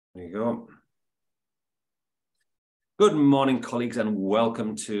There you go. Good morning, colleagues, and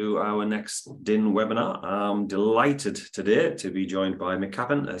welcome to our next DIN webinar. I'm delighted today to be joined by Mick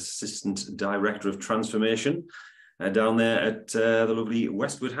Capern, Assistant Director of Transformation, down there at the lovely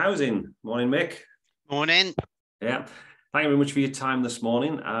Westwood Housing. Morning, Mick. Morning. Yeah, thank you very much for your time this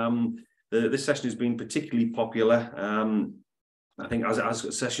morning. This session has been particularly popular. I think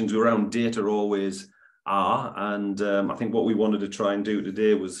as sessions around data always are, and I think what we wanted to try and do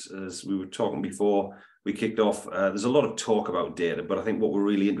today was, as we were talking before we kicked off, there's a lot of talk about data, but I think what we're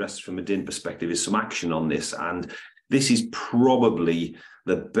really interested from a DIN perspective is some action on this, and this is probably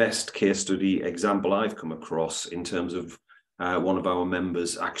the best case study example I've come across in terms of one of our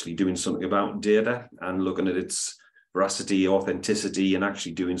members actually doing something about data and looking at its veracity, authenticity, and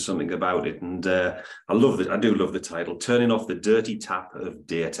actually doing something about it. And I love it. I do love the title, Turning Off the Dirty Tap of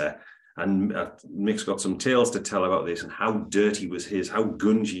Data. And Mick's got some tales to tell about this and how dirty was how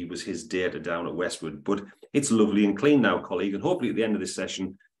gungy was his data down at Westwood. But it's lovely and clean now, colleague. And hopefully at the end of this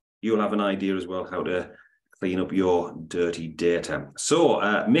session, you'll have an idea as well how to clean up your dirty data. So,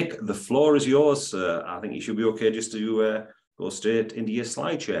 Mick, the floor is yours. I think you should be okay just to go straight into your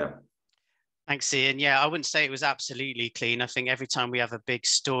slide share. Thanks, Ian. Yeah, I wouldn't say it was absolutely clean. I think every time we have a big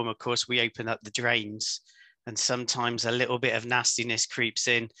storm, of course, we open up the drains, and sometimes a little bit of nastiness creeps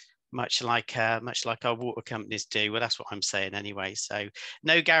in, much like our water companies do. Well, that's what I'm saying anyway. So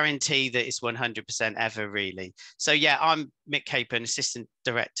no guarantee that it's 100% ever, really. So yeah, I'm Mick Capern, Assistant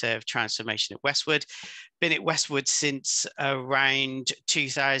Director of Transformation at Westwood. Been at Westwood since around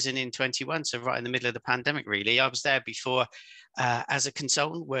 2021, so right in the middle of the pandemic, really. I was there before as a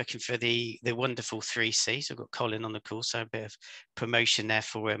consultant working for the wonderful 3C. So I've got Colin on the call, so a bit of promotion there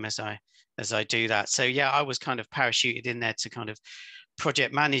for him as I do that. So yeah, I was kind of parachuted in there to kind of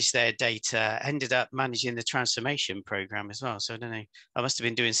project manage their data, ended up managing the transformation program as well. So I don't know, I must have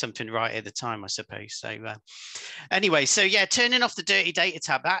been doing something right at the time, I suppose. So anyway, so yeah, turning off the dirty data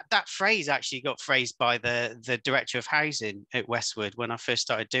tab, that phrase actually got phrased by the director of housing at Westwood when I first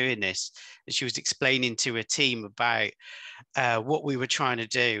started doing this. And she was explaining to a team about what we were trying to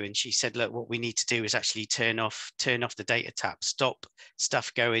do. And she said, look, what we need to do is actually turn off the data tab, stop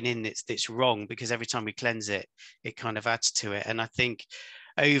stuff going in that's wrong, because every time we cleanse it, it kind of adds to it. And I think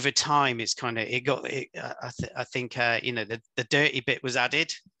over time, it's kind of, I think, you know, the dirty bit was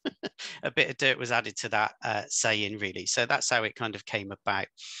added, a bit of dirt was added to that saying, really. So that's how it kind of came about.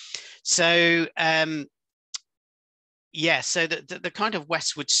 So, yeah, so the kind of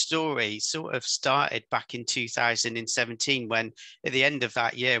Westwood story sort of started back in 2017, when at the end of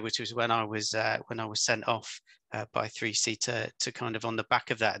that year, which was when I was sent off by 3C to kind of on the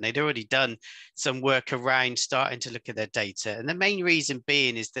back of that, and they'd already done some work around starting to look at their data. And the main reason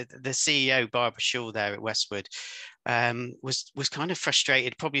being is that the CEO, Barbara Shaw, there at Westwood, was kind of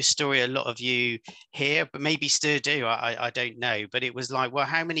frustrated. Probably a story a lot of you hear, but maybe still do. I don't know. But it was like, well,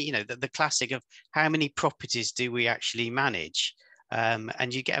 how many? You know, the classic of how many properties do we actually manage?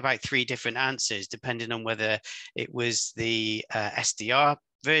 And you get about 3 different answers depending on whether it was the SDR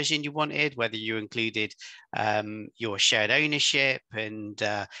version you wanted, whether you included your shared ownership and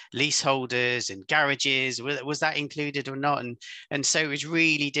leaseholders and garages, was that included or not? And so it was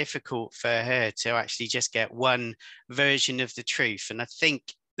really difficult for her to actually just get one version of the truth. And I think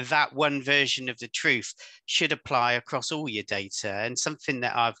that one version of the truth should apply across all your data. And something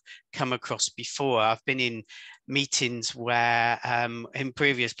that I've come across before, I've been in meetings where in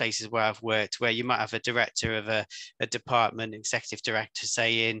previous places where I've worked, where you might have a director of a department, executive director,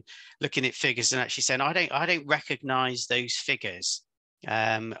 saying, looking at figures and actually saying, I don't recognize those figures.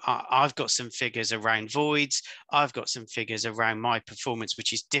 I've got some figures around voids. I've got some figures around my performance,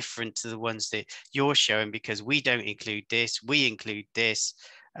 which is different to the ones that you're showing, because we don't include this, we include this.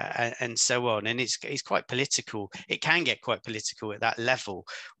 And so on. And it's quite political. It can get quite political at that level,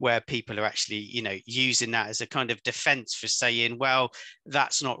 where people are actually, you know, using that as a kind of defense for saying, well,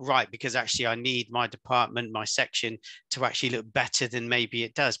 that's not right, because actually I need my department, my section to actually look better than maybe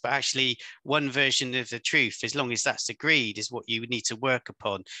it does. But actually one version of the truth, as long as that's agreed, is what you need to work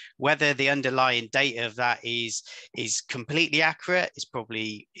upon. Whether the underlying data of that is completely accurate is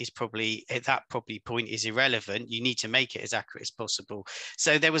probably at that point is irrelevant. You need to make it as accurate as possible.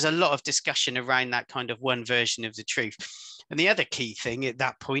 So there was a lot of discussion around that kind of one version of the truth. And the other key thing at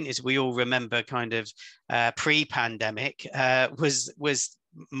that point, as we all remember kind of pre-pandemic, was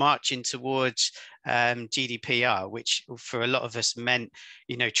marching towards GDPR, which for a lot of us meant,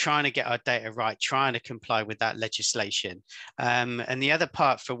 you know, trying to get our data right, trying to comply with that legislation. And the other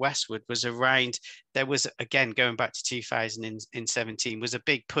part for Westwood was around, there was, again, going back to 2017, was a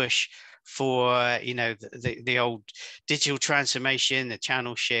big push for, you know, the old digital transformation, the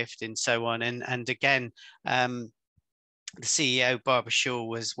channel shift and so on. And again, the CEO, Barbara Shaw,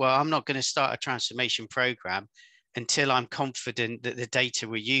 was, well, I'm not going to start a transformation program until I'm confident that the data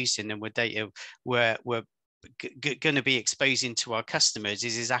we're using and what data we're going to be exposing to our customers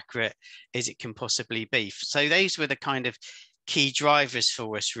is as accurate as it can possibly be. So those were the kind of key drivers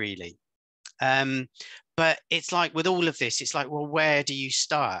for us, really. But it's like with all of this, it's like, well, where do you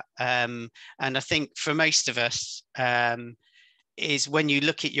start? And I think for most of us, is when you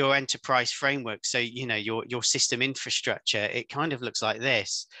look at your enterprise framework, so you know your system infrastructure, it kind of looks like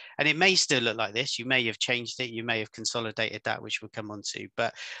this, and it may still look like this. You may have changed it, you may have consolidated that, which we'll come on to,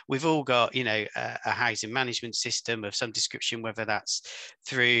 but we've all got, you know, a housing management system of some description, whether that's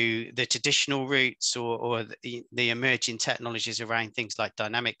through the traditional routes or the emerging technologies around things like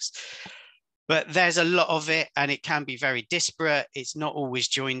dynamics. But there's a lot of it and it can be very disparate. It's not always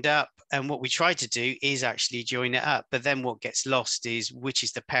joined up. And what we try to do is actually join it up. But then what gets lost is which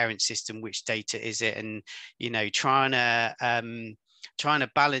is the parent system, which data is it? And, you know, trying to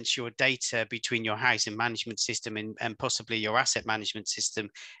balance your data between your housing management system and possibly your asset management system,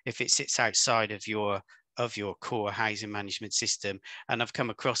 if it sits outside of your core housing management system. And I've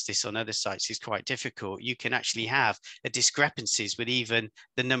come across this on other sites, is quite difficult. You can actually have discrepancies with even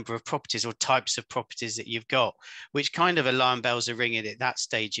the number of properties or types of properties that you've got, which kind of alarm bells are ringing at that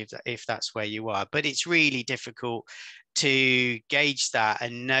stage if that's where you are. But it's really difficult to gauge that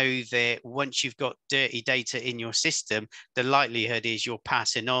and know that once you've got dirty data in your system, the likelihood is you're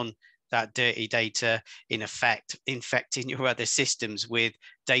passing on that dirty data, in effect infecting your other systems with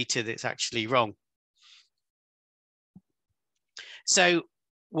data that's actually wrong. So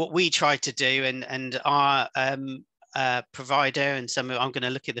what we try to do, and our provider, and I'm going to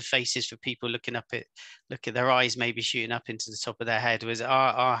look at the faces for people looking up at, look at their eyes maybe shooting up into the top of their head, was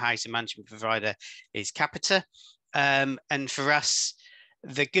our housing management provider is Capita. And for us,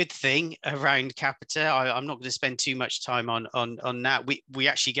 the good thing around Capita, I'm not going to spend too much time on that. We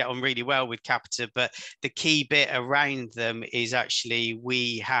actually get on really well with Capita, but the key bit around them is actually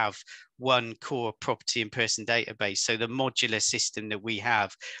we have one core property and person database. So the modular system that we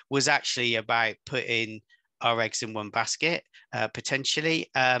have was actually about putting our eggs in one basket, potentially.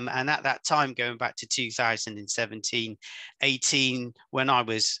 And at that time, going back to 2017, 18, when I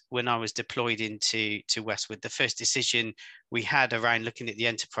was deployed into Westwood, the first decision we had around looking at the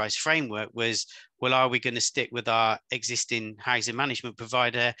enterprise framework was, well, are we going to stick with our existing housing management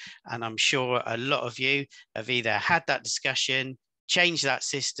provider? And I'm sure a lot of you have either had that discussion, change that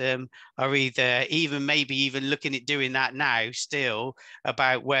system, or either maybe even looking at doing that now still,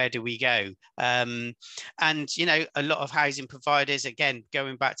 about where do we go. And you know, a lot of housing providers, again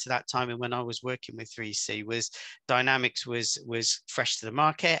going back to that time and when I was working with 3C, was Dynamics was fresh to the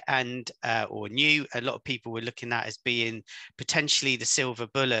market and or new. A lot of people were looking at as being potentially the silver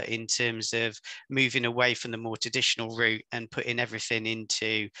bullet in terms of moving away from the more traditional route and putting everything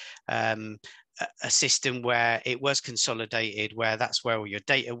into a system where it was consolidated, where that's where all your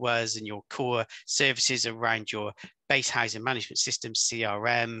data was and your core services around your base housing management system,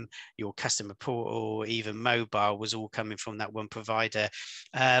 CRM, your customer portal, even mobile, was all coming from that one provider.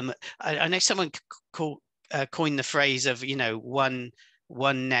 I know someone coined the phrase of, you know,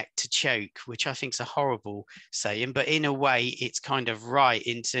 one neck to choke, which I think is a horrible saying, but in a way it's kind of right,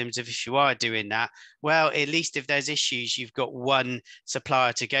 in terms of if you are doing that, well, at least if there's issues, you've got one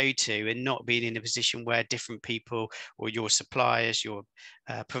supplier to go to, and not being in a position where different people or your suppliers, your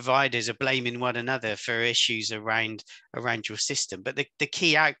providers are blaming one another for issues around your system. But the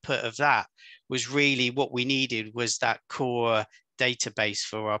key output of that was really what we needed was that core database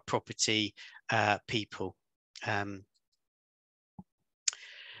for our property people.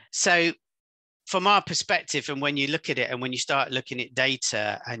 So from our perspective, and when you look at it and when you start looking at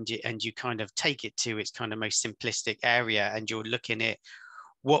data and you kind of take it to its kind of most simplistic area, and you're looking at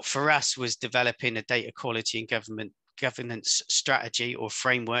what for us was developing a data quality and governance strategy or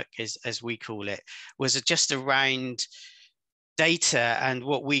framework, as we call it, was just around data and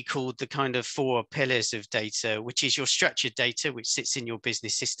what we called the kind of 4 pillars of data, which is your structured data, which sits in your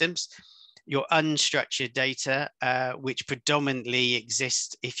business systems, your unstructured data, which predominantly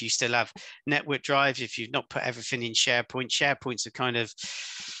exists if you still have network drives, if you've not put everything in SharePoint. SharePoint's a kind of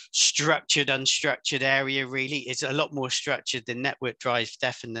structured, unstructured area, really. It's a lot more structured than network drive,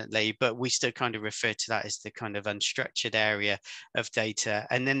 definitely, but we still kind of refer to that as the kind of unstructured area of data.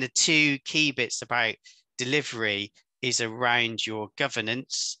 And then the two key bits about delivery is around your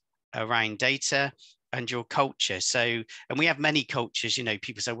governance around data and your culture. So, and we have many cultures, you know,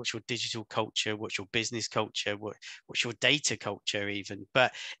 people say, what's your digital culture? What's your business culture? What's your data culture even?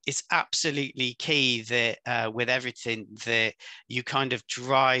 But it's absolutely key that with everything that you kind of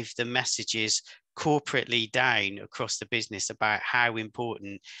drive the messages corporately down across the business about how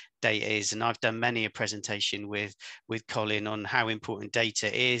important data is. And I've done many a presentation with Colin on how important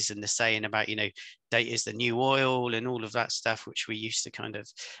data is, and the saying about, you know, data is the new oil and all of that stuff, which we used to kind of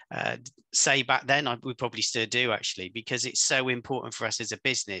say back then. We probably still do, actually, because it's so important for us as a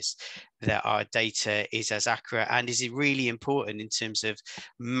business that our data is as accurate, and is really important in terms of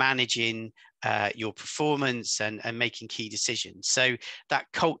managing your performance and making key decisions. So that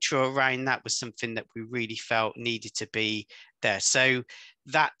culture around that was something that we really felt needed to be there. So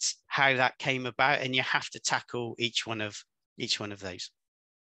that's how that came about, and you have to tackle each one of those.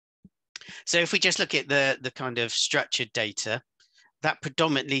 So if we just look at the kind of structured data, that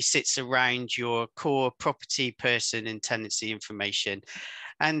predominantly sits around your core property, person, and tenancy information.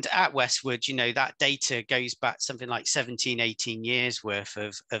 And at Westwood, you know, that data goes back something like 17, 18 years worth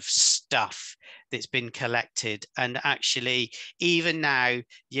of stuff that's been collected. And actually, even now,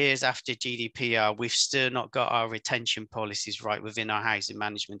 years after GDPR, we've still not got our retention policies right within our housing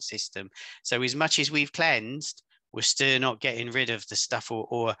management system. So as much as we've cleansed, we're still not getting rid of the stuff,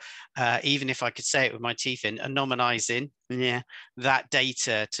 or even if I could say it with my teeth in, anonymizing that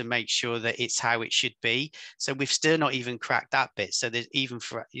data to make sure that it's how it should be. So we've still not even cracked that bit. So there's even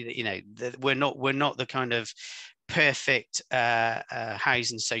for, you know, we're not the kind of perfect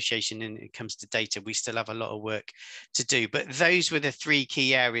housing association when it comes to data. We still have a lot of work to do. But those were the three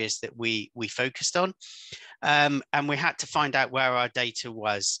key areas that we focused on, and we had to find out where our data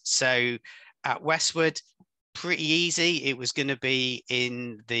was. So at Westwood, pretty easy. It was going to be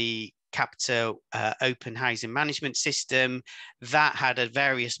in the capital open housing management system. That had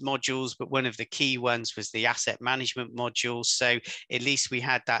various modules, but one of the key ones was the asset management module. So at least we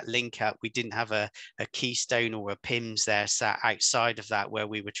had that link up. We didn't have a keystone or a PIMS there sat outside of that where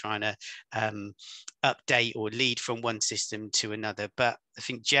we were trying to update or lead from one system to another. But I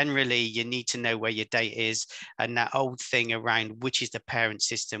think generally you need to know where your data is, and that old thing around which is the parent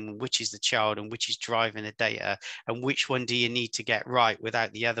system, which is the child, and which is driving the data, and which one do you need to get right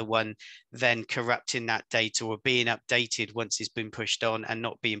without the other one then corrupting that data or being updated once it's been pushed on and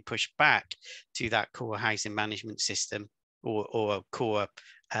not being pushed back to that core housing management system or a core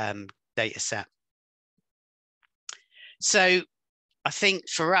data set. So I think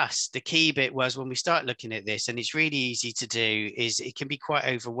for us, the key bit was when we start looking at this, and it's really easy to do, is it can be quite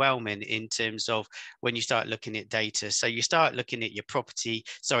overwhelming in terms of when you start looking at data. So you start looking at your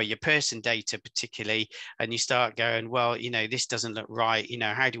your person data particularly, and you start going, well, you know, this doesn't look right. You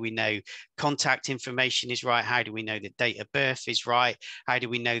know, how do we know contact information is right? How do we know that date of birth is right? How do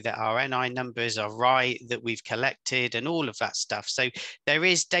we know that our NI numbers are right, that we've collected, and all of that stuff? So there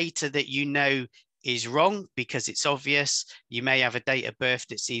is data that you know is wrong because it's obvious. You may have a date of birth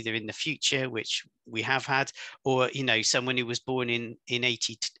that's either in the future, which we have had, or, you know, someone who was born in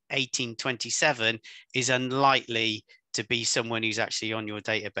 1827 is unlikely to be someone who's actually on your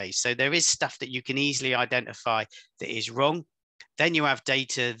database. So there is stuff that you can easily identify that is wrong. Then you have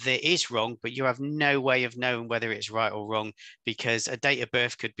data that is wrong, but you have no way of knowing whether it's right or wrong, because a date of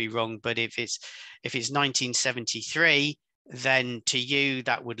birth could be wrong. But if it's 1973, then to you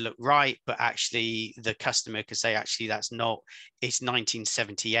that would look right, but actually the customer could say, actually that's not, it's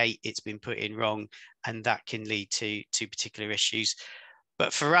 1978, it's been put in wrong, and that can lead to particular issues.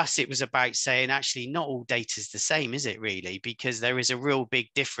 But for us, it was about saying, actually, not all data is the same, is it really? Because there is a real big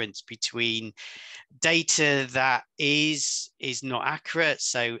difference between data that is not accurate.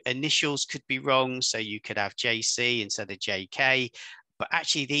 So initials could be wrong. So you could have JC instead of JK, but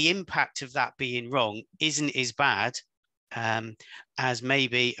actually the impact of that being wrong isn't as bad as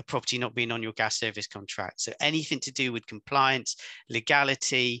maybe a property not being on your gas service contract. So anything to do with compliance,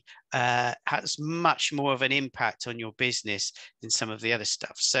 legality, has much more of an impact on your business than some of the other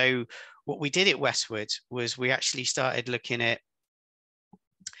stuff. So what we did at Westwood was we actually started looking at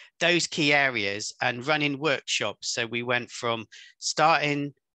those key areas and running workshops. So we went from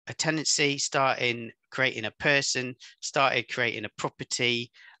starting a tenancy, starting creating a person, started creating a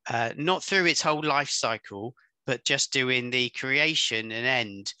property, not through its whole life cycle, but just doing the creation and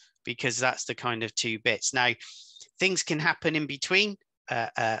end, because that's the kind of two bits. Now, things can happen in between.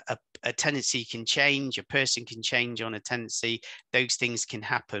 a tenancy can change, a person can change on a tenancy, those things can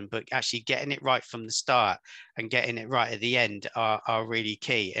happen, but actually getting it right from the start and getting it right at the end are really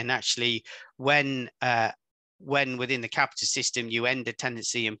key. And actually, when within the capital system you end a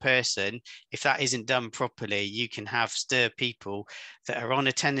tenancy in person, if that isn't done properly, you can have people that are on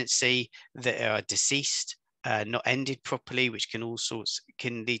a tenancy that are deceased, not ended properly, which can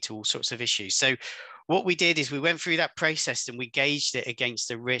lead to all sorts of issues. So what we did is we went through that process and we gauged it against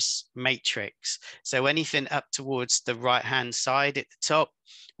the risk matrix. So anything up towards the right-hand side at the top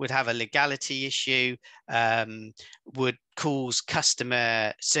would have a legality issue, would cause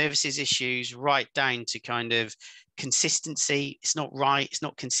customer services issues, right down to kind of consistency. It's not right, it's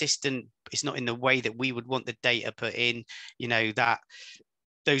not consistent, it's not in the way that we would want the data put in, that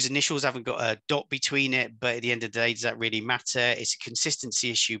those initials haven't got a dot between it, but at the end of the day, does that really matter? It's a consistency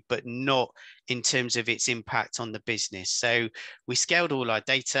issue, but not in terms of its impact on the business. So we scaled all our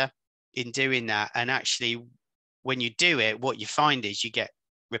data in doing that. And actually, when you do it, what you find is you get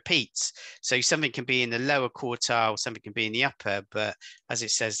repeats. So something can be in the lower quartile, something can be in the upper, but as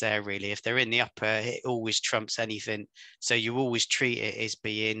it says there, really, if they're in the upper, it always trumps anything. So you always treat it as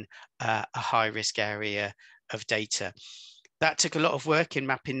being a high risk area of data. That took a lot of work in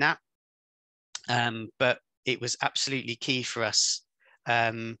mapping that, but it was absolutely key for us.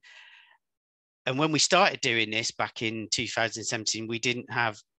 And when we started doing this back in 2017, we didn't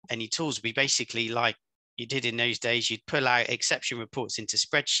have any tools. We basically, like you did in those days, you'd pull out exception reports into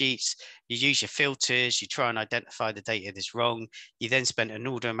spreadsheets, you use your filters, you try and identify the data that's wrong. You then spent an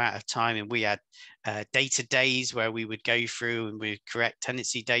order amount of time, and we had data days where we would go through and we'd correct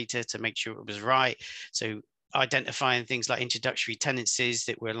tenancy data to make sure it was right. So identifying things like introductory tenancies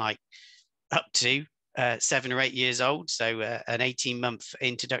that were like up to 7 or 8 years old. So an 18-month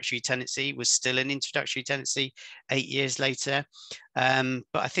introductory tenancy was still an introductory tenancy 8 years later. But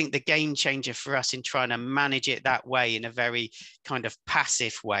I think the game changer for us in trying to manage it that way, in a very kind of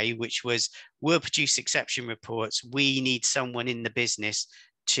passive way, which was, we'll produce exception reports. We need someone in the business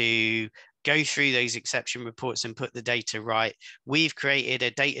to go through those exception reports and put the data right. We've created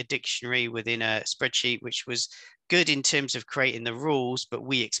a data dictionary within a spreadsheet, which was good in terms of creating the rules, but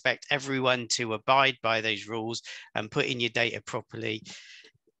we expect everyone to abide by those rules and put in your data properly.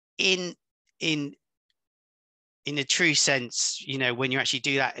 In a true sense, when you actually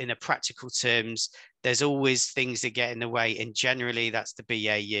do that in a practical terms, there's always things that get in the way, and generally that's the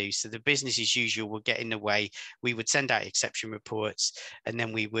BAU. So the business as usual will get in the way. We would send out exception reports, and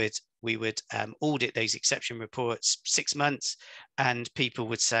then we would audit those exception reports 6 months, and people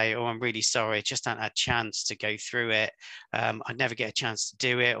would say, oh, I'm really sorry, I just haven't had a chance to go through it. I'd never get a chance to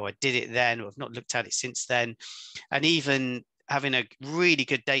do it, or I did it then, or I've not looked at it since then. And even having a really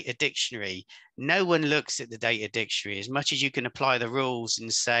good data dictionary, no one looks at the data dictionary. As much as you can apply the rules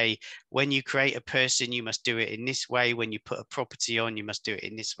and say, when you create a person, you must do it in this way. When you put a property on, you must do it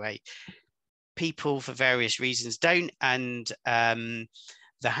in this way. People, for various reasons, don't. And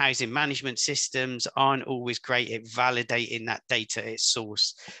the housing management systems aren't always great at validating that data at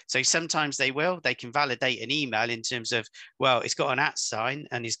source. So sometimes they can validate an email in terms of, well, it's got an @ sign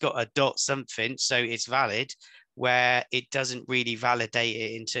and it's got a dot something, so it's valid, where it doesn't really validate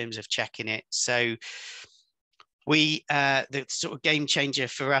it in terms of checking it. So the sort of game changer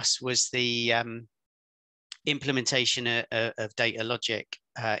for us was the implementation of data logic.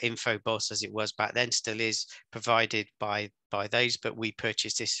 Infobos, as it was back then, still is provided by those, but we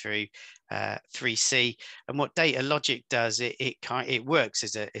purchased this through 3C. And what data logic does, it works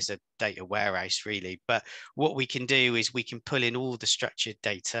as a data warehouse, really. But what we can do is we can pull in all the structured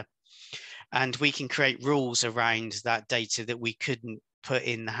data, and we can create rules around that data that we couldn't put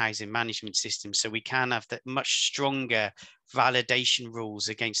in the housing management system. So we can have that much stronger validation rules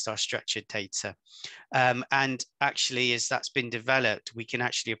against our structured data. And actually, as that's been developed, we can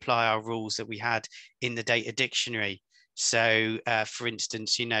actually apply our rules that we had in the data dictionary. So for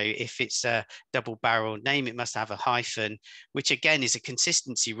instance, if it's a double-barreled name, it must have a hyphen, which again is a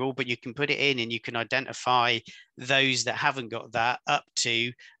consistency rule, but you can put it in and you can identify those that haven't got that, up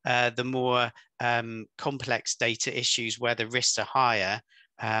to the more complex data issues where the risks are higher.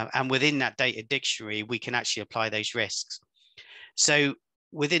 And within that data dictionary, we can actually apply those risks. So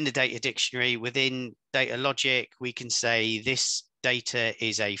within the data dictionary, within data logic, we can say this data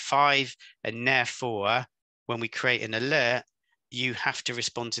is a 5, and therefore, when we create an alert, you have to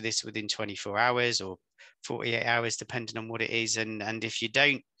respond to this within 24 hours or 48 hours, depending on what it is. And if you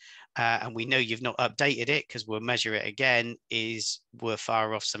don't, and we know you've not updated it because we'll measure it again, is we'll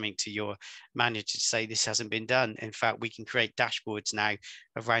fire off something to your manager to say this hasn't been done. In fact, we can create dashboards now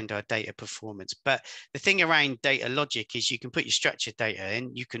around our data performance. But the thing around data logic is you can put your structured data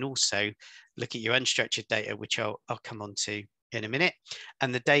in. You can also look at your unstructured data, which I'll come on to in a minute.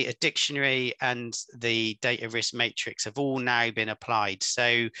 And the data dictionary and the data risk matrix have all now been applied.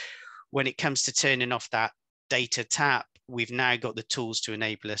 So when it comes to turning off that data tap, we've now got the tools to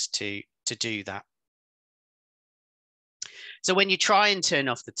enable us to do that. So when you try and turn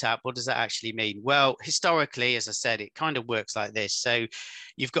off the tap, what does that actually mean? Well, historically, as I said, it kind of works like this. So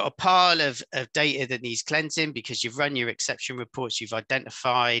you've got a pile of data that needs cleansing because you've run your exception reports, you've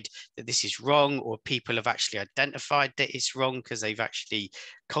identified that this is wrong, or people have actually identified that it's wrong because they've actually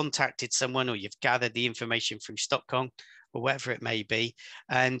contacted someone, or you've gathered the information through StockCon or whatever it may be.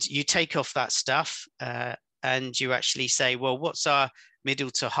 And you take off that stuff and you actually say, well, what's our middle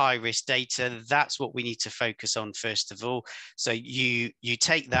to high risk data? That's what we need to focus on first of all. So you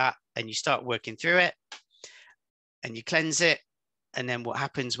take that and you start working through it and you cleanse it. And then what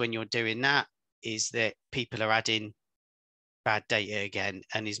happens when you're doing that is that people are adding bad data again.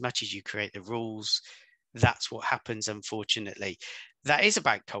 And as much as you create the rules, that's what happens, unfortunately. That is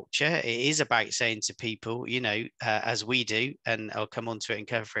about culture. It is about saying to people, you know, as we do, and I'll come on to it and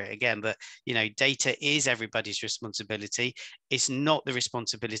cover it again, but, you know, data is everybody's responsibility. It's not the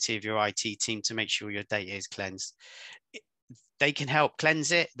responsibility of your IT team to make sure your data is cleansed. They can help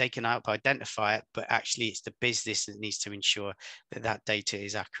cleanse it, they can help identify it, but actually it's the business that needs to ensure that that data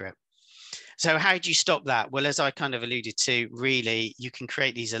is accurate. So how do you stop that? Well, as I kind of alluded to, really, you can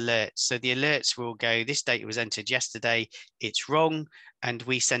create these alerts. So the alerts will go, this data was entered yesterday, it's wrong. And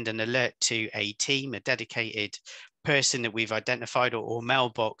we send an alert to a team, a dedicated person that we've identified, or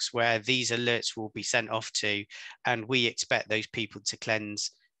mailbox where these alerts will be sent off to. And we expect those people to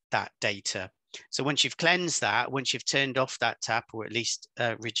cleanse that data. So once you've cleansed that, once you've turned off that tap, or at least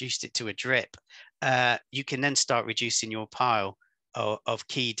reduced it to a drip, you can then start reducing your pile of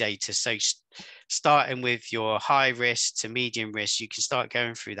key data. So starting with your high risk to medium risk, you can start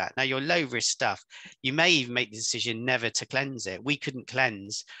going through that. Now your low risk stuff, you may even make the decision never to cleanse it. We couldn't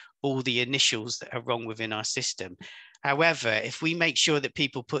cleanse all the initials that are wrong within our system. However, if we make sure that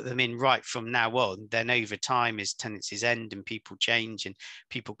people put them in right from now on, then over time as tenancies end and people change and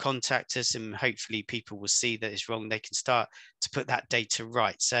people contact us, and hopefully people will see that it's wrong, they can start to put that data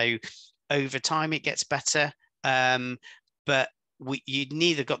right. So over time it gets better, but you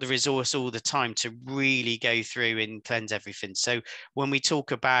neither got the resource all the time to really go through and cleanse everything. So when we talk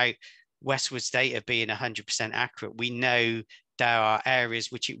about Westwood's data being 100% accurate, we know there are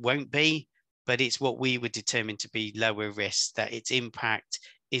areas which it won't be, but it's what we would determine to be lower risk, that its impact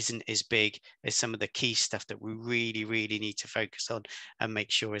isn't as big as some of the key stuff that we really, really need to focus on and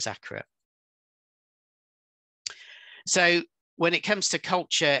make sure is accurate. So when it comes to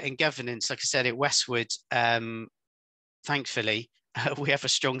culture and governance, like I said, at Westwood, thankfully, we have a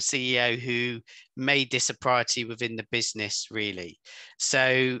strong CEO who made this a priority within the business, really.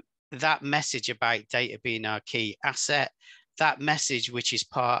 So that message about data being our key asset, that message, which is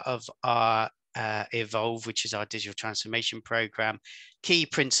part of our Evolve, which is our digital transformation program, key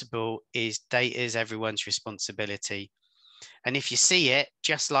principle is data is everyone's responsibility. And if you see it,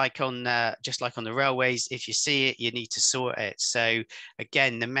 just like on the railways, if you see it, you need to sort it. So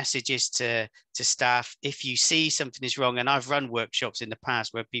again, the message is to staff, if you see something is wrong, and I've run workshops in the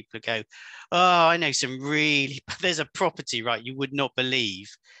past where people go, oh, I know some really, there's a property, right? You would not believe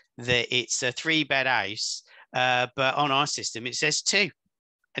that it's a 3-bed house, but on our system, it says 2.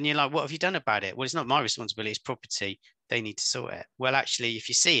 And you're like, what have you done about it? Well, it's not my responsibility, it's property. They need to sort it. Well, actually, if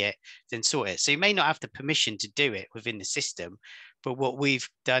you see it, then sort it. So you may not have the permission to do it within the system, but what we've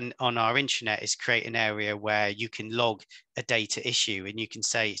done on our intranet is create an area where you can log a data issue and you can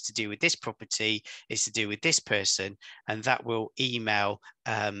say it's to do with this property, it's to do with this person, and that will email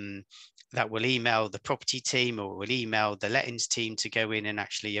the property team, or will email the lettings team to go in and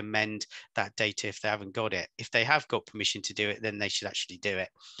actually amend that data if they haven't got it. If they have got permission to do it, then they should actually do it.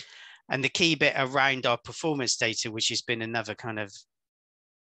 And the key bit around our performance data, which has been another kind of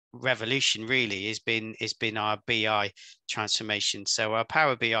revolution really, has been our BI transformation. So our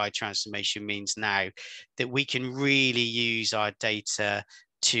Power BI transformation means now that we can really use our data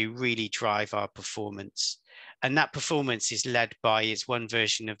to really drive our performance. And that performance is led by its one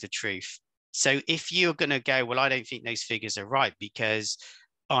version of the truth. So if you're going to go, well, I don't think those figures are right because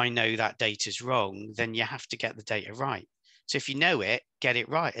I know that data's wrong, then you have to get the data right. So if you know it, get it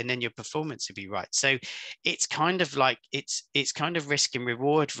right, and then your performance will be right. So it's kind of like it's kind of risk and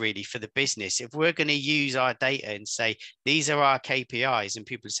reward really for the business. If we're going to use our data and say these are our KPIs, and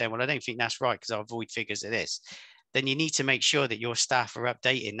people are saying, well, I don't think that's right because our void figures are this, then you need to make sure that your staff are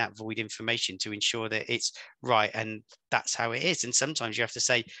updating that void information to ensure that it's right, and that's how it is. And sometimes you have to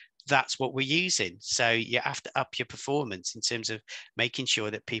say, that's what we're using. So you have to up your performance in terms of making sure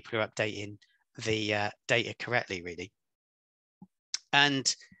that people are updating the data correctly, really.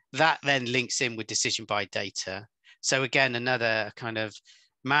 And that then links in with decision by data. So again, another kind of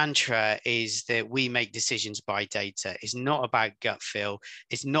mantra is that we make decisions by data. It's not about gut feel.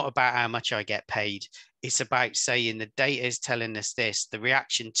 It's not about how much I get paid. It's about saying the data is telling us this. The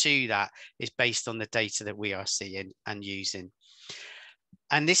reaction to that is based on the data that we are seeing and using.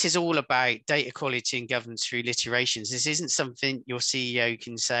 And this is all about data quality and governance through iterations. This isn't something your CEO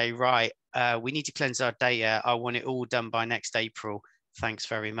can say, right, we need to cleanse our data. I want it all done by next April. Thanks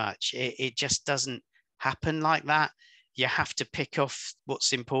very much. It just doesn't happen like that. You have to pick off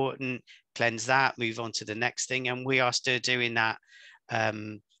what's important, cleanse that, move on to the next thing. And we are still doing that.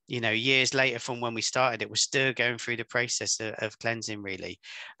 Years later from when we started, it was still going through the process of cleansing, really.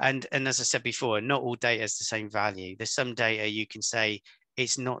 And as I said before, not all data has the same value. There's some data you can say,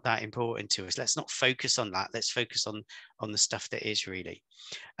 it's not that important to us. Let's not focus on that. Let's focus on the stuff that is really.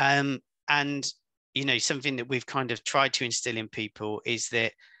 And something that we've kind of tried to instill in people is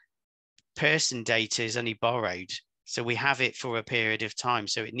that person data is only borrowed. So we have it for a period of time.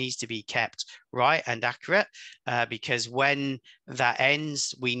 So it needs to be kept right and accurate, because when that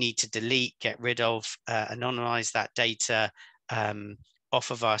ends, we need to delete, get rid of, anonymize that data off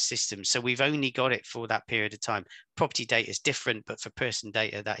of our system. So we've only got it for that period of time. Property data is different, but for person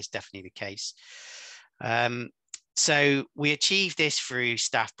data, that is definitely the case. So we achieve this through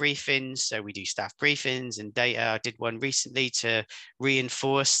staff briefings. So we do staff briefings and data. I did one recently to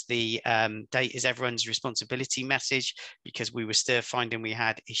reinforce the data is everyone's responsibility message, because we were still finding we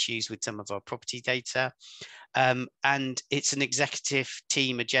had issues with some of our property data. And it's an executive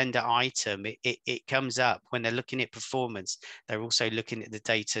team agenda item. It comes up when they're looking at performance. They're also looking at the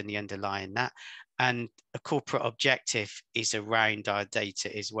data and the underlying that. And a corporate objective is around our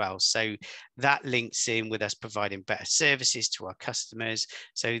data as well. So that links in with us providing better services to our customers.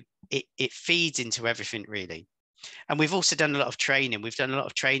 So it feeds into everything, really. And we've also done a lot of training. We've done a lot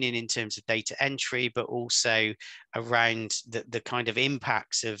of training in terms of data entry, but also around the kind of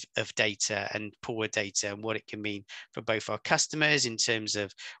impacts of data and poor data and what it can mean for both our customers in terms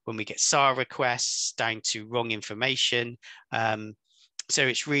of when we get SAR requests down to wrong information. So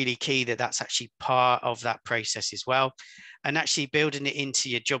it's really key that that's actually part of that process as well. And actually building it into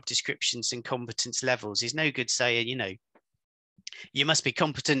your job descriptions and competence levels is no good saying, you must be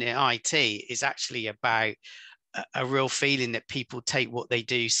competent in IT. Is actually about a real feeling that people take what they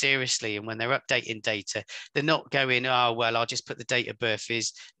do seriously. And when they're updating data, they're not going, oh, well, I'll just put the date of birth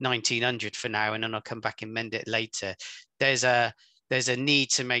is 1900 for now, and then I'll come back and mend it later. There's a need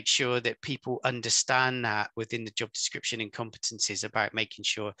to make sure that people understand that within the job description and competencies about making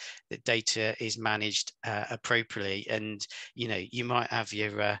sure that data is managed appropriately. And, you might have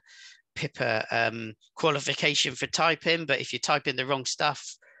your PIPA qualification for typing, but if you type in the wrong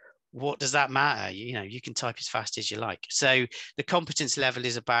stuff, what does that matter? You can type as fast as you like. So the competence level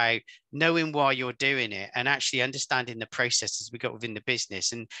is about knowing why you're doing it and actually understanding the processes we got within the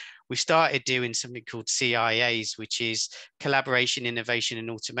business. And we started doing something called CIAs, which is collaboration, innovation, and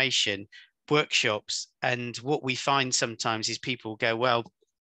automation workshops. And what we find sometimes is people go, well,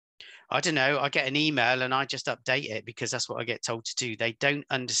 I don't know, I get an email and I just update it because that's what I get told to do. They don't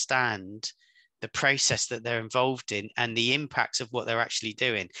understand the process that they're involved in and the impacts of what they're actually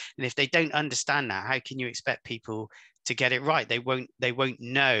doing. And if they don't understand that, how can you expect people to get it right? They won't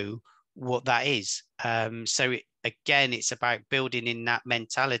know what that is. Again, it's about building in that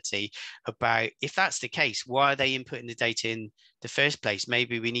mentality about, if that's the case, why are they inputting the data in the first place?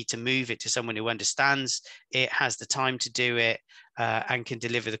 Maybe we need to move it to someone who understands it, has the time to do it, and can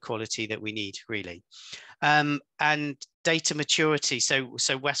deliver the quality that we need, really. And data maturity. So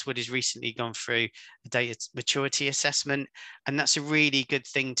Westwood has recently gone through a data maturity assessment, and that's a really good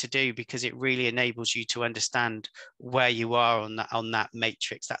thing to do because it really enables you to understand where you are on that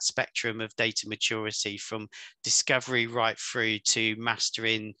matrix, that spectrum of data maturity, from discovery right through to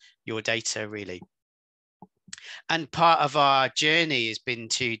mastering your data, really. And part of our journey has been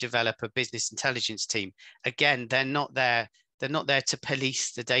to develop a business intelligence team. Again, they're not there they're not there to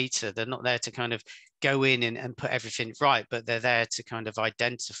police the data. They're not there to kind of go in and put everything right, but they're there to kind of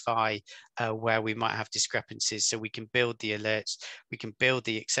identify where we might have discrepancies, so we can build the alerts, we can build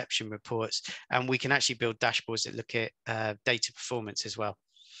the exception reports, and we can actually build dashboards that look at data performance as well.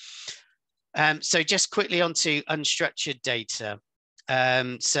 So just quickly onto unstructured data.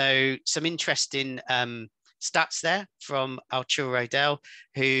 So some interesting stats there from Arturo Rodell,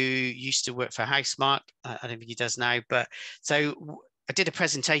 who used to work for Housemark. I don't think he does now, but so I did a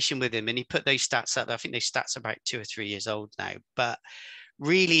presentation with him and he put those stats up. I think those stats are about 2 or 3 years old now, but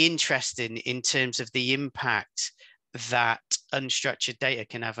really interesting in terms of the impact that unstructured data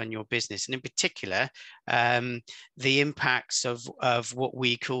can have on your business. And in particular, the impacts of what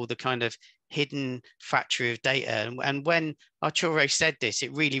we call the kind of hidden factory of data. And when Arturo said this,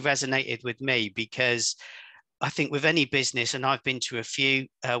 it really resonated with me, because I think with any business, and I've been to a few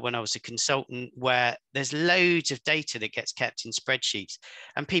when I was a consultant, where there's loads of data that gets kept in spreadsheets.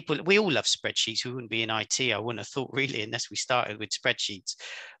 And people, we all love spreadsheets. We wouldn't be in IT, I wouldn't have thought, really, unless we started with spreadsheets.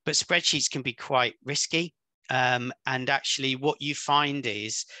 But spreadsheets can be quite risky. And actually what you find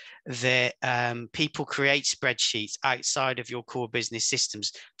is that people create spreadsheets outside of your core business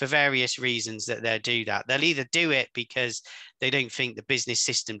systems for various reasons that they'll do that. They'll either do it because they don't think the business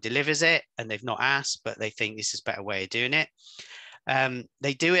system delivers it and they've not asked, but they think this is a better way of doing it.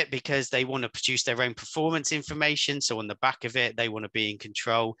 They do it because they want to produce their own performance information. So on the back of it, they want to be in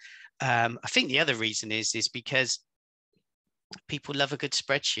control. I think the other reason is because people love a good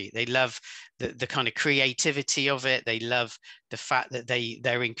spreadsheet. They love the kind of creativity of it. They love the fact that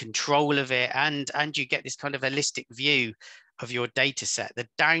they're in control of it, and you get this kind of holistic view of your data set. The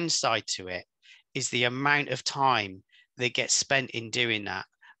downside to it is the amount of time that gets spent in doing that.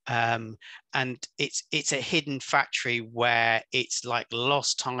 And it's a hidden factory where it's like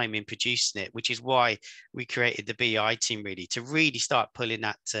lost time in producing it, which is why we created the BI team, really, to really start pulling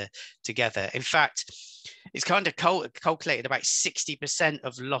that together. In fact, it's kind of calculated about 60%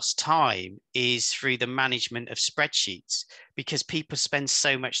 of lost time is through the management of spreadsheets, because people spend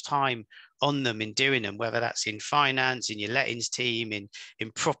so much time on them in doing them, whether that's in finance, in your lettings team,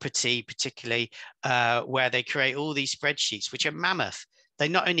 in property particularly, where they create all these spreadsheets, which are mammoth. They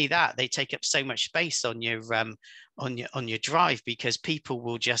not only that, they take up so much space on your drive, because people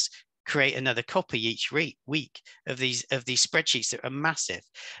will just create another copy each week of these spreadsheets that are massive.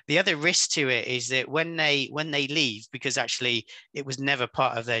 The other risk to it is that when they leave, because actually it was never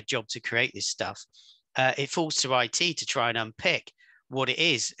part of their job to create this stuff, it falls to IT to try and unpick what it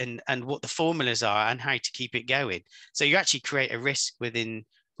is and what the formulas are and how to keep it going. So you actually create a risk within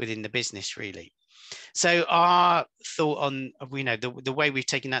the business, really. So our thought on, the way we've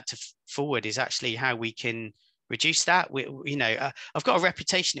taken that forward is actually how we can reduce that. I've got a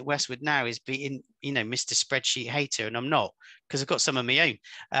reputation at Westwood now as being, Mr. Spreadsheet hater, and I'm not, because I've got some of my own.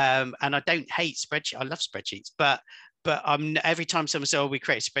 And I don't hate spreadsheets. I love spreadsheets, but every time someone says, "Oh, we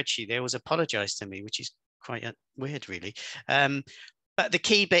create a spreadsheet," they always apologize to me, which is quite weird, really. But the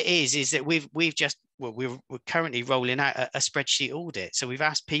key bit is that we're currently rolling out a spreadsheet audit. So we've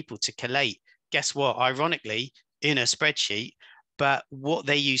asked people to collate, guess what, ironically, in a spreadsheet, but what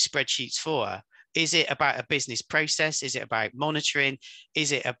they use spreadsheets for. Is it about a business process? Is it about monitoring?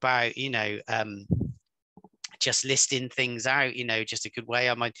 Is it about, just listing things out, just a good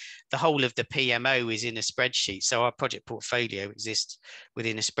way? The whole of the PMO is in a spreadsheet. So our project portfolio exists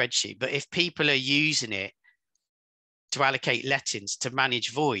within a spreadsheet. But if people are using it to allocate lettings, to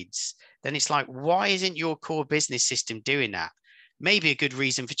manage voids, then it's like, why isn't your core business system doing that? Maybe a good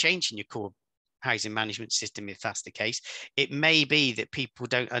reason for changing your core housing management system, if that's the case. It may be that people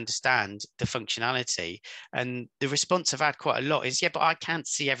don't understand the functionality, and the response I've had quite a lot is, yeah, but I can't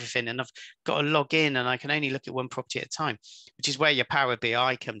see everything and I've got to log in and I can only look at one property at a time, which is where your Power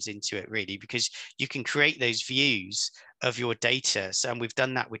BI comes into it, really, because you can create those views of your data. So, and we've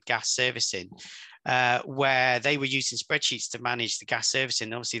done that with gas servicing, where they were using spreadsheets to manage the gas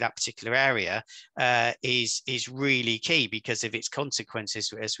servicing. Obviously, that particular area is really key because of its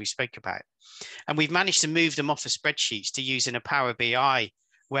consequences, as we spoke about. And we've managed to move them off of spreadsheets to using a Power BI,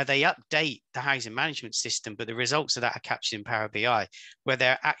 where they update the housing management system, but the results of that are captured in Power BI, where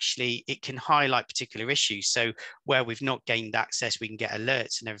it can highlight particular issues. So where we've not gained access, we can get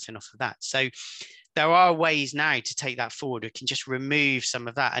alerts and everything off of that. So there are ways now to take that forward. We can just remove some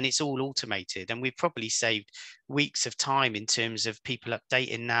of that, and it's all automated. And we've probably saved weeks of time in terms of people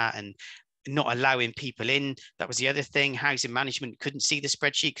updating that and not allowing people in. That was the other thing. Housing management couldn't see the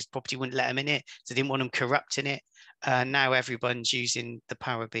spreadsheet because property wouldn't let them in it. So they didn't want them corrupting it. Now everyone's using the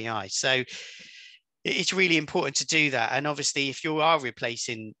Power BI. So it's really important to do that. And obviously, if you are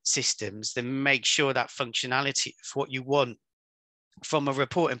replacing systems, then make sure that functionality for what you want from a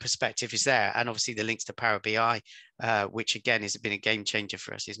reporting perspective is there. And obviously the links to Power BI, which again has been a game changer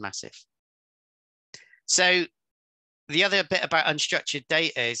for us, is massive. So the other bit about unstructured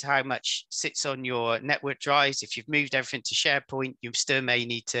data is how much sits on your network drives. If you've moved everything to SharePoint, you still may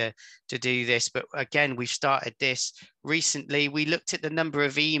need to do this. But again, we've started this recently. We looked at the number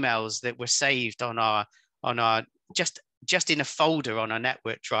of emails that were saved on our just in a folder on our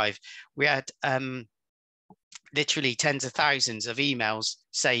network drive. We had literally tens of thousands of emails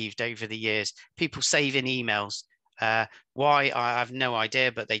saved over the years. People saving emails. Why, I have no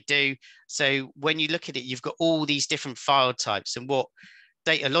idea, but they do. So when you look at it, you've got all these different file types, and what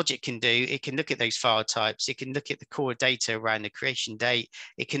Data Logic can do, it can look at those file types, it can look at the core data around the creation date,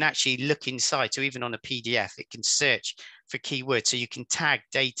 it can actually look inside, so even on a PDF, it can search for keywords, so you can tag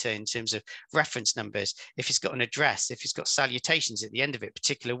data in terms of reference numbers, if it's got an address, if it's got salutations at the end of it,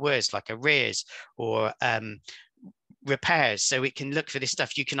 particular words like arrears or repairs. So it can look for this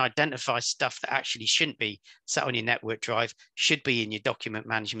stuff. You can identify stuff that actually shouldn't be sat on your network drive, should be in your document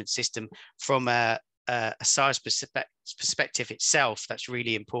management system from a size perspective itself. That's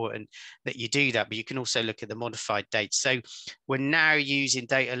really important that you do that, but you can also look at the modified dates. So we're now using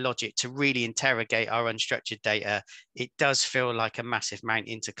Data Logic to really interrogate our unstructured data. It does feel like a massive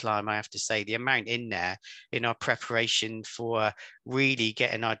mountain to climb, I have to say. The amount in there in our preparation for really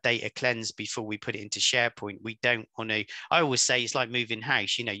getting our data cleansed before we put it into SharePoint. We don't want to, I always say it's like moving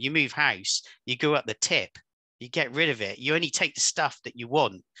house. You know, you move house, you go up the tip, you get rid of it. You only take the stuff that you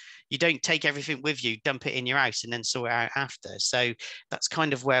want. You don't take everything with you, dump it in your house and then sort it out after. So that's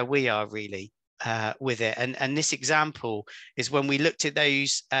kind of where we are really with it. And this example is when we looked at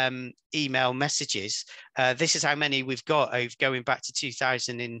those email messages, this is how many we've got going back to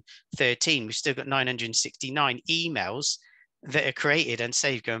 2013. We've still got 969 emails that are created and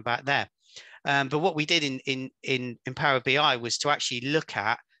saved going back there. But what we did in Power BI was to actually look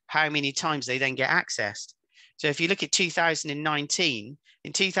at how many times they then get accessed. So if you look at 2019,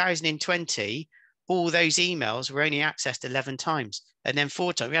 in 2020, all those emails were only accessed 11 times, and then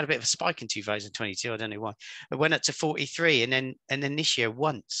 4 times. We had a bit of a spike in 2022. I don't know why. It went up to 43, and then this year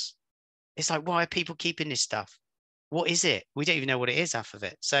once. It's like, why are people keeping this stuff? What is it? We don't even know what it is half of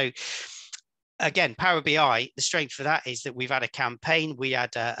it. So again, Power BI, the strength for that is that we've had a campaign. We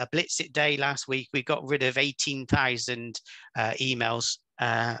had a Blitz It day last week. We got rid of 18,000 emails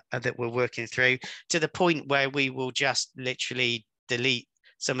that we're working through, to the point where we will just literally delete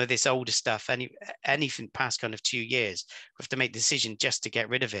some of this older stuff, anything past kind of 2 years. We have to make the decision just to get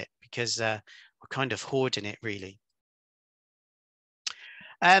rid of it, because we're kind of hoarding it really.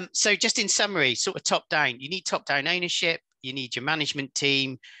 So just in summary, sort of top down, you need top down ownership. You need your management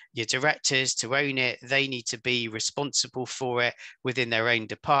team, your directors to own it. They need to be responsible for it within their own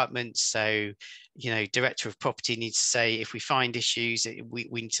departments. So, you know, director of property needs to say, if we find issues, we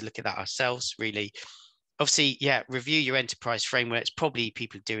need to look at that ourselves, really. Obviously, yeah, review your enterprise frameworks. Probably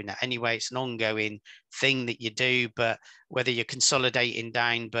people are doing that anyway. It's an ongoing thing that you do, but whether you're consolidating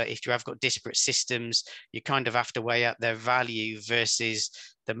down, but if you have got disparate systems, you kind of have to weigh up their value versus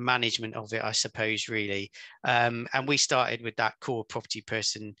the management of it, I suppose, really. And we started with that core property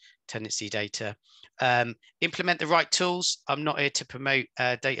person tenancy data. Implement the right tools. I'm not here to promote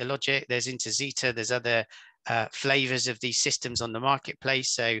Data Logic. There's Interzeta, there's other flavors of these systems on the marketplace.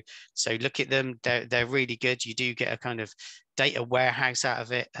 So look at them. They're really good. You do get a kind of data warehouse out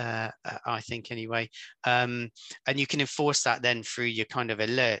of it, I think anyway. And you can enforce that then through your kind of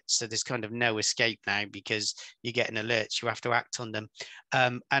alerts. So there's kind of no escape now, because you're getting alerts, you have to act on them.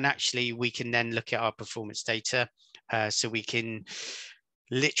 And actually we can then look at our performance data. So we can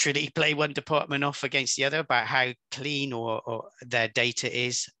literally play one department off against the other about how clean or their data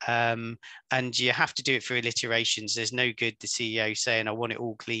is. And you have to do it through iterations. There's no good the CEO saying, I want it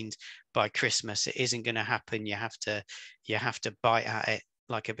all cleaned by Christmas. It isn't going to happen. You have to bite at it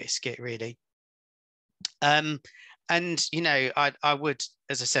like a biscuit, really. And, you know, I would,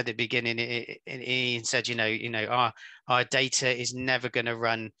 as I said at the beginning, Ian said, you know, our data is never going to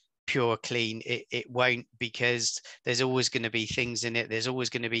run pure clean. It won't, because there's always going to be things in it. There's always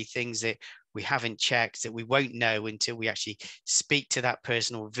going to be things that we haven't checked, that we won't know until we actually speak to that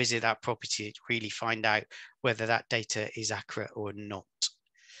person or visit that property to really find out whether that data is accurate or not.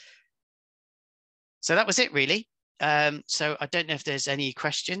 So that was it, really. So I don't know if there's any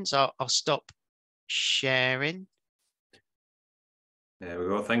questions. I'll stop sharing. There we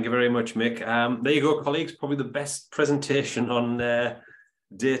go. Thank you very much, Mick. There you go, colleagues. Probably the best presentation on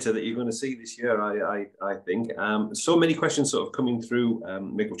data that you're going to see this year, I think. So many questions sort of coming through,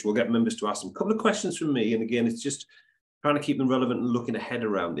 Mick, which we'll get members to ask them. A couple of questions from me, and again, it's just trying to keep them relevant and looking ahead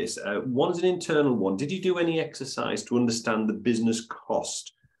around this. One is an internal one. Did you do any exercise to understand the business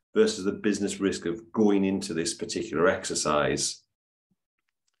cost versus the business risk of going into this particular exercise?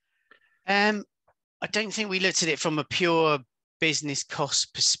 I don't think we looked at it from a pure business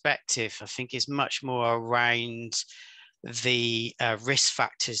cost perspective. I think it's much more around the risk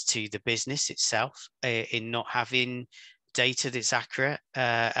factors to the business itself in not having data that's accurate,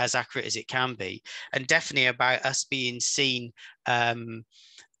 as accurate as it can be, and definitely about us being seen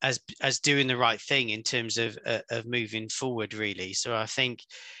as doing the right thing in terms of moving forward, really. So I think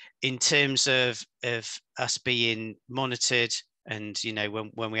in terms of us being monitored, and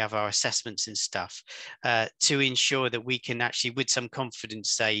when we have our assessments and stuff, to ensure that we can actually with some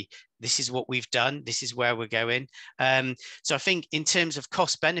confidence say this is what we've done, this is where we're going. So I think in terms of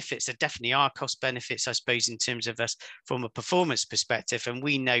cost benefits, there definitely are cost benefits, I suppose, in terms of us from a performance perspective. And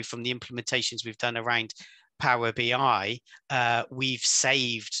we know from the implementations we've done around Power BI, we've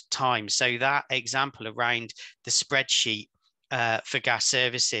saved time. So that example around the spreadsheet for gas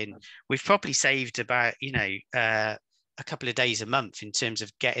servicing, we've probably saved about a couple of days a month in terms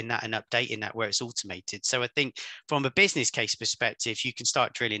of getting that and updating that where it's automated. So I think from a business case perspective, you can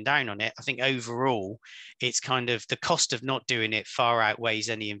start drilling down on it. I think overall, it's kind of the cost of not doing it far outweighs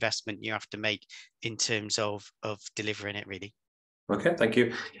any investment you have to make in terms of delivering it, really. Okay, thank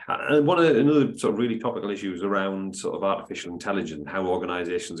you. Another sort of really topical issues around sort of artificial intelligence and how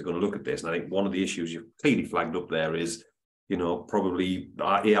organizations are going to look at this. And I think one of the issues you've clearly flagged up there is, probably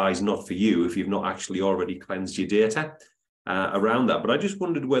AI is not for you if you've not actually already cleansed your data around that. But I just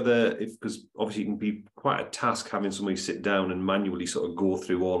wondered whether, because obviously it can be quite a task having somebody sit down and manually sort of go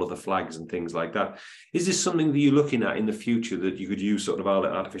through all of the flags and things like that. Is this something that you're looking at in the future, that you could use sort of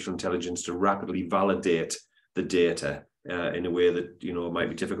artificial intelligence to rapidly validate the data in a way that, might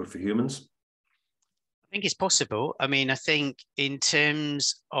be difficult for humans? I think it's possible. I mean, I think in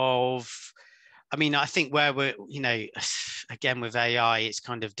terms of, I think where we're, again with AI, it's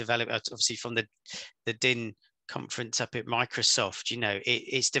kind of developed obviously from the DIN conference up at Microsoft.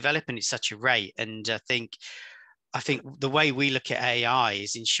 It's developing at such a rate, and I think the way we look at AI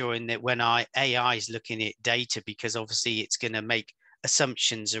is ensuring that when AI is looking at data, because obviously it's going to make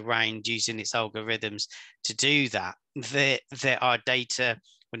assumptions around using its algorithms to do that our data,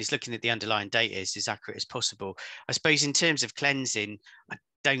 when it's looking at the underlying data, is as accurate as possible. I suppose in terms of cleansing, I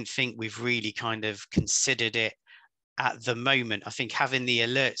don't think we've really kind of considered it at the moment. I think having the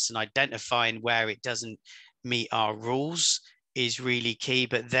alerts and identifying where it doesn't meet our rules is really key,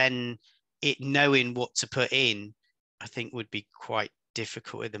 but then knowing what to put in, I think would be quite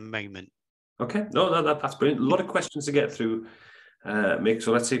difficult at the moment. Okay, no, that's brilliant. A lot of questions to get through, Mick,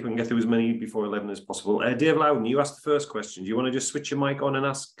 so let's see if we can get through as many before 11 as possible. Dave Loudon, you asked the first question. Do you want to just switch your mic on and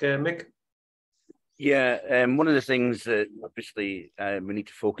ask Mick? Yeah, one of the things that obviously we need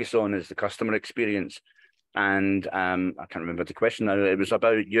to focus on is the customer experience. And I can't remember the question now. It was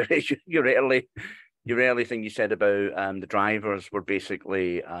about your early thing you said about the drivers were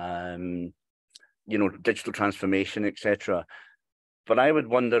basically, digital transformation, etc. But I would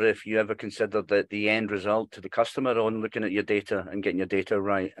wonder if you ever considered that the end result to the customer on looking at your data and getting your data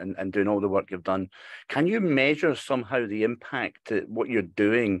right and doing all the work you've done, can you measure somehow the impact that what you're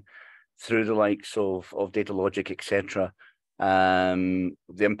doing through the likes of data logic, etc., the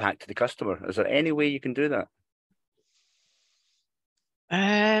impact to the customer? Is there any way you can do that?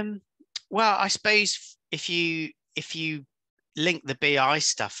 Well, I suppose if you link the BI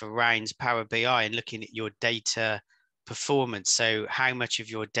stuff around Power BI and looking at your data performance, so how much of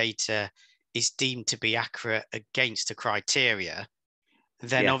your data is deemed to be accurate against a criteria,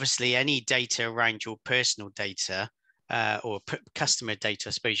 then obviously any data around your personal data or customer data,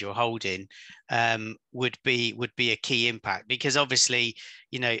 I suppose you're holding, would be a key impact. Because obviously,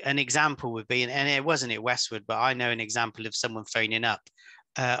 an example would be, and it wasn't at Westwood, but I know an example of someone phoning up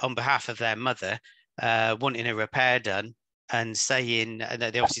on behalf of their mother, wanting a repair done, and saying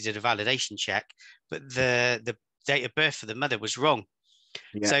that they obviously did a validation check, but the date of birth for the mother was wrong.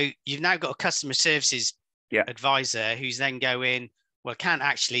 So you've now got a customer services advisor who's then going, well, can't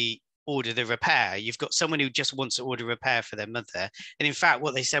actually order the repair. You've got someone who just wants to order repair for their mother. And in fact,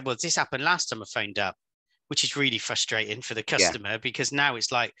 what they said was, this happened last time I phoned up, which is really frustrating for the customer, because now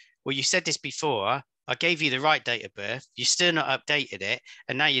it's like, well, you said this before, I gave you the right date of birth, you still not updated it,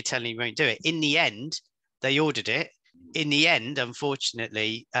 and now you're telling me you won't do it. In the end, they ordered it. In the end,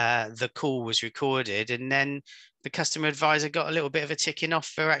 unfortunately, the call was recorded, and then the customer advisor got a little bit of a ticking off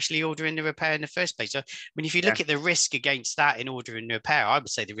for actually ordering the repair in the first place. So, I mean, if you look at the risk against that in ordering the repair, I would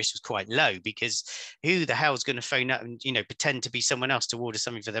say the risk was quite low, because who the hell's going to phone up and, pretend to be someone else to order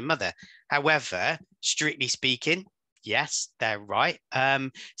something for their mother? However, strictly speaking, yes, they're right.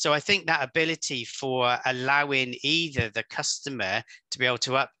 So I think that ability for allowing either the customer to be able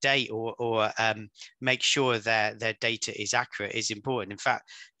to update or make sure their data is accurate is important. In fact,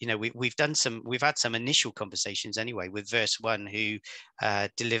 you know, we've had some initial conversations anyway with Verse One, who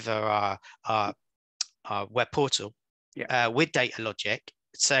deliver our web portal with data logic.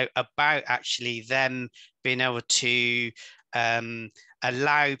 So about actually them being able to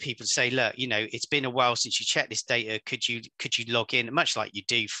allow people to say, look, you know, it's been a while since you checked this data. Could you log in, much like you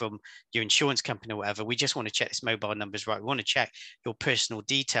do from your insurance company or whatever? We just want to check this mobile number's right. We want to check your personal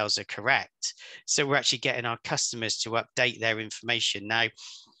details are correct. So we're actually getting our customers to update their information. Now,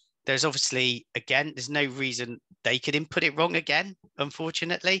 there's obviously, again, there's no reason they could input it wrong again,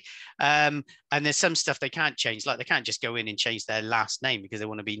 unfortunately. And there's some stuff they can't change, like they can't just go in and change their last name because they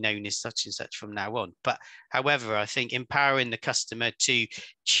want to be known as such and such from now on. But however, I think empowering the customer to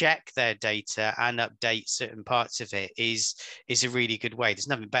check their data and update certain parts of it is a really good way. There's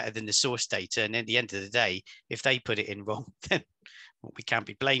nothing better than the source data. And at the end of the day, if they put it in wrong, then we can't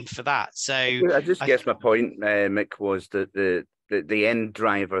be blamed for that. So I just guess my point, Mick, was that the end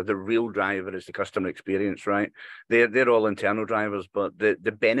driver, the real driver, is the customer experience, right? They're all internal drivers, but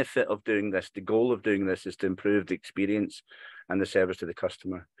the benefit of doing this, the goal of doing this, is to improve the experience and the service to the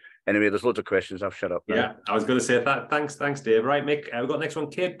customer. Anyway, there's loads of questions. I'll shut up now. Yeah, I was going to say that. Thanks, Dave. Right, Mick, we've got the next one.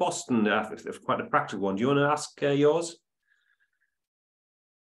 Kate Boston, quite a practical one. Do you want to ask yours?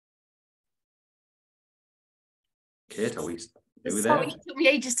 Kate, are we Sorry, it took me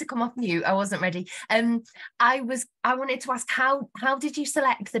ages to come off mute. I wasn't ready. I wanted to ask, how did you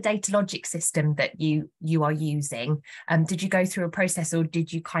select the data logic system that you are using? Did you go through a process, or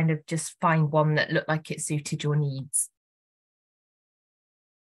did you kind of just find one that looked like it suited your needs?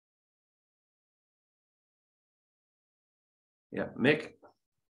 Yeah, Mick.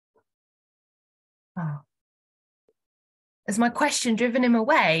 Oh. Has my question driven him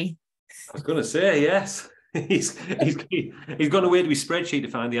away? I was going to say yes. He's gone away to his spreadsheet to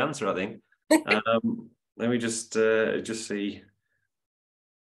find the answer, I think. Let me just see.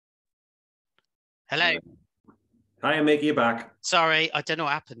 Hello. Hi, Mick, you're back. Sorry, I don't know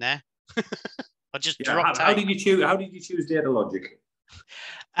what happened there. I just dropped out. How did you choose data logic?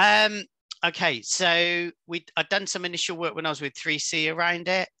 Okay, so I'd done some initial work when I was with 3C around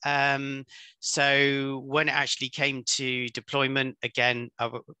it. So when it actually came to deployment, again,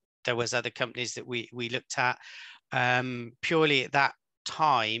 there was other companies that we looked at. Purely at that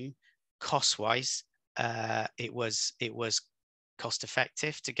time, cost-wise, it was cost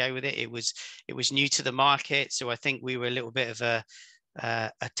effective to go with it. It was new to the market, so I think we were a little bit of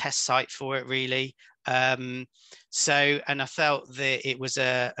a test site for it, really. And I felt that it was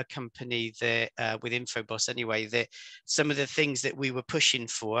a company that with Infobos anyway, that some of the things that we were pushing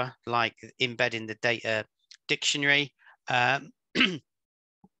for, like embedding the data dictionary,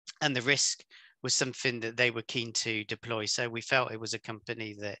 and the risk, was something that they were keen to deploy. So we felt it was a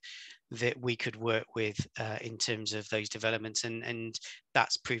company that we could work with in terms of those developments, and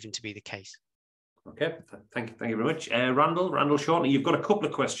that's proven to be the case. Okay, thank you very much. Randall Shortney, you've got a couple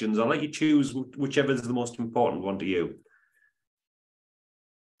of questions. I'll let you choose whichever is the most important one to you.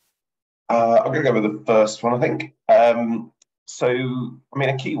 I'm going to go with the first one, I think. So, I mean,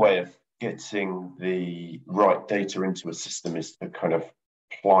 a key way of getting the right data into a system is to kind of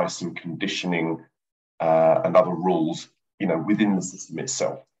apply some conditioning and other rules, you know, within the system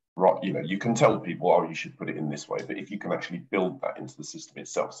itself. Right, you know, you can tell people, oh, you should put it in this way, but if you can actually build that into the system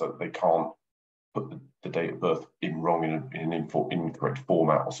itself so that they can't put the date of birth in wrong in an incorrect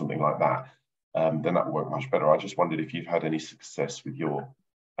format or something like that, then that will work much better. I just wondered if you've had any success with your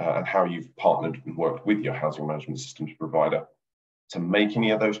and how you've partnered and worked with your housing management systems provider to make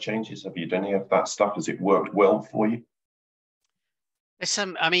any of those changes. Have you done any of that stuff? Has it worked well for you? There's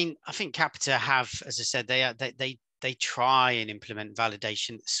some. I mean, I think Capita have, as I said, they try and implement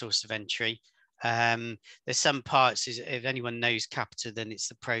validation at the source of entry. There's some parts, if anyone knows Capita, then it's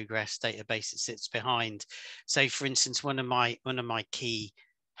the Progress database that sits behind. So for instance, one of my key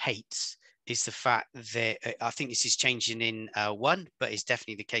hates is the fact that I think this is changing in one, but it's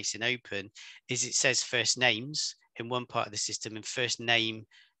definitely the case in open, is it says first names in one part of the system and first name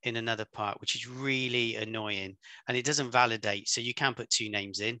in another part, which is really annoying, and it doesn't validate. So you can put two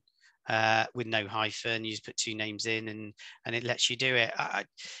names in with no hyphen. You just put two names in, and it lets you do it.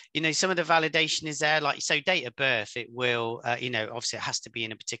 You know, some of the validation is there, like, so date of birth, it will, you know, obviously it has to be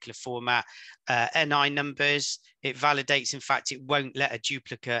in a particular format. NI numbers, it validates. In fact, it won't let a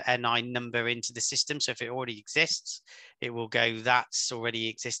duplicate NI number into the system. So if it already exists, it will go, that's already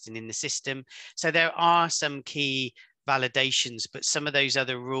existing in the system. So there are some key validations, but some of those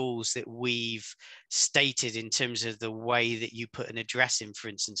other rules that we've stated in terms of the way that you put an address in, for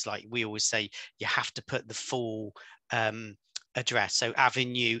instance, like we always say, you have to put the full address. So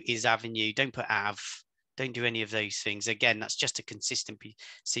avenue is avenue, don't put av, don't do any of those things. Again, that's just a consistency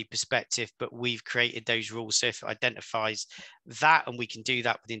perspective, but we've created those rules. So if it identifies that, and we can do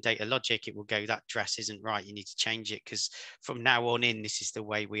that within data logic, it will go, that address isn't right, you need to change it, because from now on in, this is the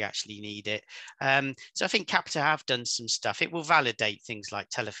way we actually need it. So I think Capita have done some stuff. It will validate things like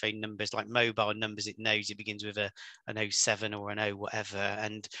telephone numbers, like mobile numbers. It knows it begins with an 07 or an O whatever,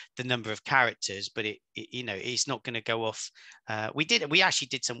 and the number of characters, but it you know, it's not going to go off. We actually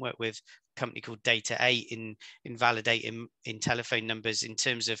did some work with company called Data 8 in validating in telephone numbers in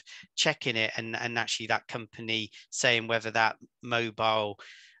terms of checking it, and actually that company saying whether that mobile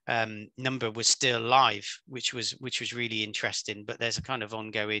number was still live, which was really interesting. But there's a kind of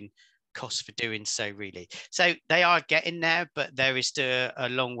ongoing cost for doing so, really. So they are getting there, but there is still a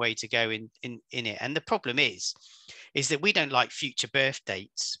long way to go in it. And the problem is that we don't like future birth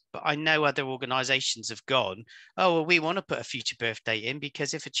dates, but I know other organizations have gone, oh, well, we want to put a future birth date in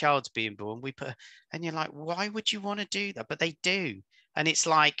because if a child's being born, we put, and you're like, why would you want to do that? But they do. And it's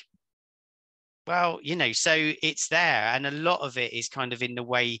like, well, you know, so it's there. And a lot of it is kind of in the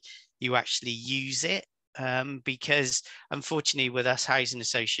way you actually use it. Because unfortunately with us housing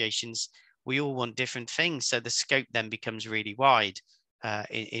associations, we all want different things. So the scope then becomes really wide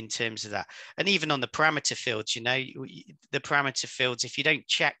in terms of that. And even on the parameter fields, you know, the parameter fields, if you don't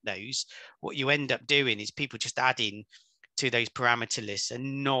check those, what you end up doing is people just adding to those parameter lists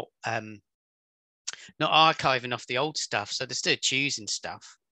and not archiving off the old stuff. So they're still choosing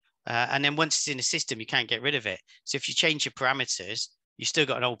stuff. And then once it's in the system, you can't get rid of it. So if you change your parameters, you still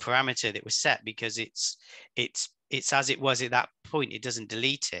got an old parameter that was set because it's as it was at that point. It doesn't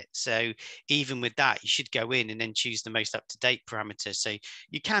delete it. So even with that, you should go in and then choose the most up-to-date parameter. So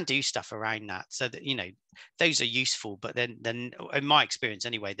you can do stuff around that. So that, you know, those are useful, but then in my experience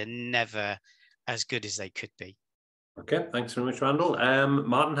anyway, they're never as good as they could be. Okay, thanks very much, Randall.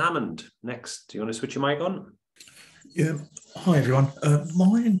 Martin Hammond, next. Do you want to switch your mic on? Yeah. Hi, everyone.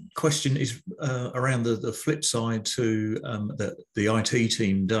 My question is around the flip side to that the IT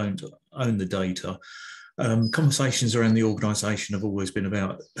team don't own the data. Conversations around the organisation have always been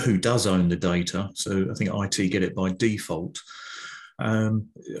about who does own the data. So I think IT get it by default.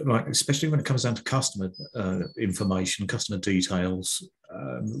 Like especially when it comes down to customer information, customer details,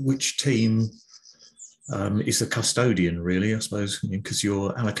 which team is the custodian, really, I suppose, because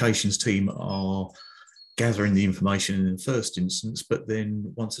your allocations team are gathering the information in the first instance, but then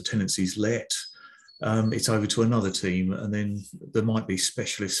once the tenancy's let, it's over to another team, and then there might be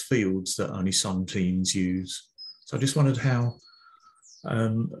specialist fields that only some teams use. So I just wondered how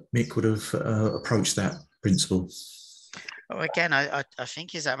Mick would have approached that principle. Oh, again, I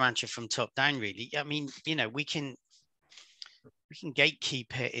think is that mantra from top down, really. I mean, you know, we can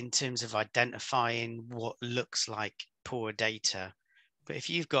gatekeep it in terms of identifying what looks like poor data. But if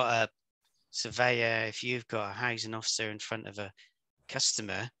you've got a surveyor, if you've got a housing officer in front of a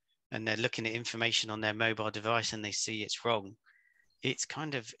customer and they're looking at information on their mobile device and they see it's wrong, it's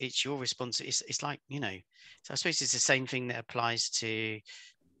kind of, it's your response. It's like, you know, so I suppose it's the same thing that applies to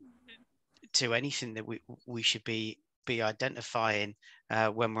anything that we should be identifying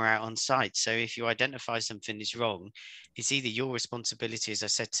when we're out on site. So if you identify something is wrong, it's either your responsibility, as I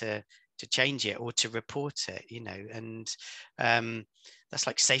said, to change it or to report it, you know. And that's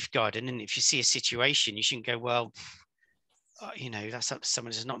like safeguarding. And if you see a situation, you shouldn't go, well, you know, that's up to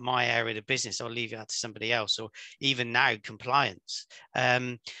someone. It's not my area of business. I'll leave it out to somebody else. Or even now, compliance.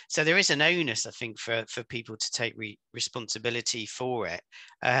 So there is an onus, I think, for people to take responsibility for it.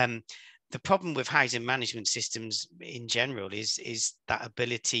 The problem with housing management systems in general is that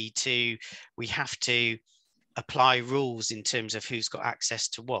ability to, we have to apply rules in terms of who's got access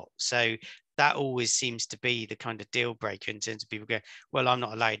to what. So that always seems to be the kind of deal breaker in terms of people going, well, I'm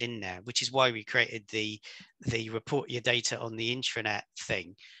not allowed in there, which is why we created the report your data on the intranet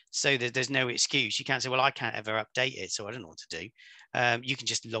thing, so that there's no excuse. You can't say, well, I can't ever update it, so I don't know what to do. You can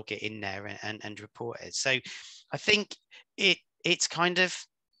just log it in there and report it. So I think it's kind of,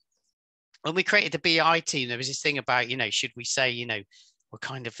 when we created the BI team, there was this thing about, you know, should we say, you know, we're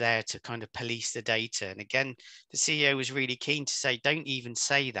kind of there to kind of police the data. And again, the CEO was really keen to say, don't even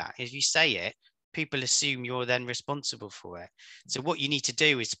say that. If you say it, people assume you're then responsible for it. So what you need to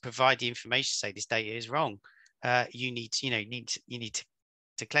do is provide the information, say this data is wrong. You need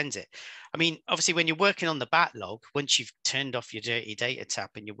to cleanse it. I mean, obviously, when you're working on the backlog, once you've turned off your dirty data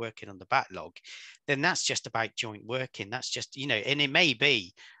tap and you're working on the backlog, then that's just about joint working. That's just, you know, and it may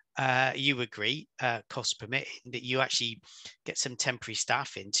be you agree, cost permitting, that you actually get some temporary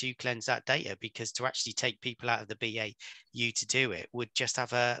staff in to cleanse that data, because to actually take people out of the BAU to do it would just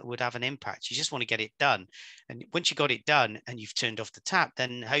have an impact. You just want to get it done, and once you got it done and you've turned off the tap,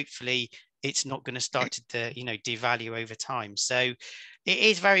 then hopefully it's not going to start to devalue over time. So it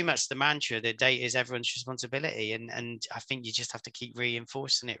is very much the mantra that data is everyone's responsibility, and I think you just have to keep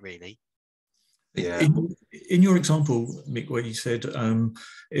reinforcing it, really. Yeah. In your example, Mick, where you said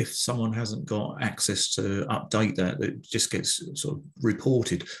if someone hasn't got access to update that, it just gets sort of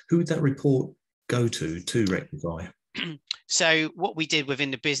reported, who would that report go to rectify? So what we did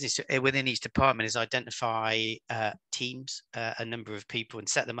within the business, within each department, is identify teams, a number of people, and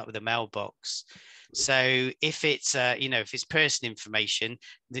set them up with a mailbox. So if it's if it's person information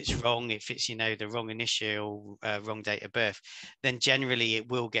that's wrong, if it's the wrong initial, wrong date of birth, then generally it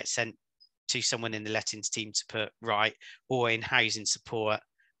will get sent to someone in the lettings team to put right, or in housing support,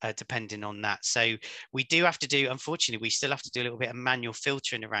 depending on that. So we do have to do, unfortunately, we still have to do a little bit of manual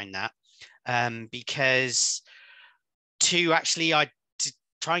filtering around that, because to actually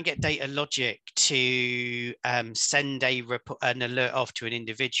try and get data logic to send an alert off to an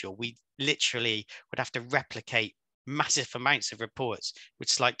individual, we literally would have to replicate massive amounts of reports with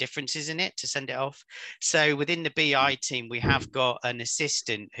slight differences in it to send it off. So within the BI team, we have got an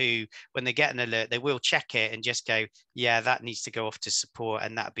assistant who, when they get an alert, they will check it and just go, yeah, that needs to go off to support,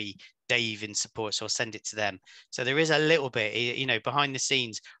 and that'll be Dave in support, so I'll send it to them. So there is a little bit, behind the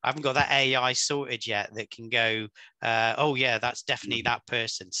scenes. I haven't got that AI sorted yet that can go, oh yeah, that's definitely that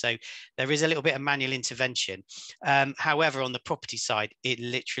person. So there is a little bit of manual intervention. However, on the property side, it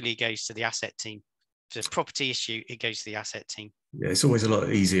literally goes to the asset team. If there's a property issue, it goes to the asset team. Yeah, it's always a lot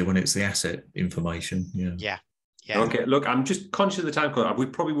easier when it's the asset information. Yeah. Okay, look, I'm just conscious of the time. We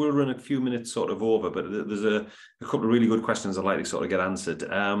probably will run a few minutes sort of over, but there's a couple of really good questions I'd like to sort of get answered.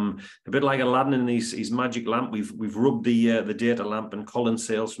 A bit like Aladdin and his magic lamp, we've rubbed the data lamp, and Colin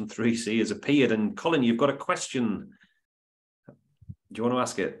Sales from 3C has appeared. And Colin, you've got a question. Do you want to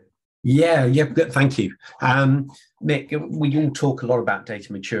ask it? Yeah, thank you. Mick, we all talk a lot about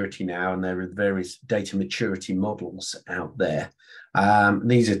data maturity now, and there are various data maturity models out there.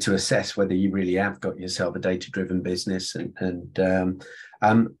 These are to assess whether you really have got yourself a data-driven business. And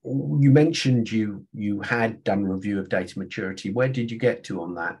you mentioned you had done a review of data maturity. Where did you get to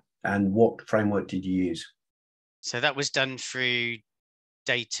on that, and what framework did you use? So that was done through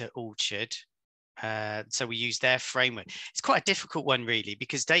Data Orchard. So we use their framework. It's quite a difficult one, really,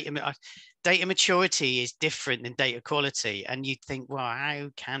 because data maturity is different than data quality, and you'd think, well, how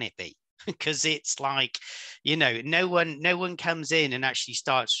can it be? Because it's like, no one comes in and actually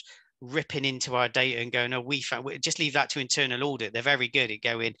starts ripping into our data and going, oh, just leave that to internal audit. They're very good at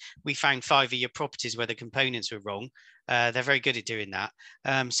going, we found 5 of your properties where the components were wrong. They're very good at doing that.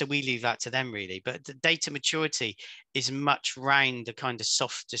 So we leave that to them, really. But the data maturity is much around the kind of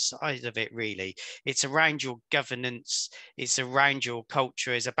softer side of it, really. It's around your governance. It's around your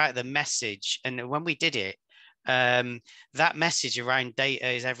culture. It's about the message. And when we did it, that message around data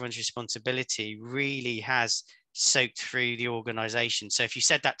is everyone's responsibility really has soaked through the organization. So if you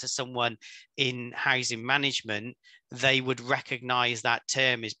said that to someone in housing management, they would recognize that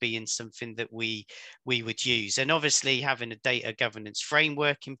term as being something that we would use. And obviously having a data governance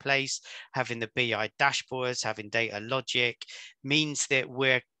framework in place, having the BI dashboards, having data logic means that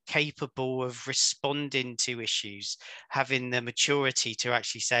we're capable of responding to issues, having the maturity to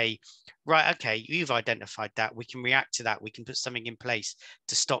actually say, right, okay, you've identified that, we can react to that, we can put something in place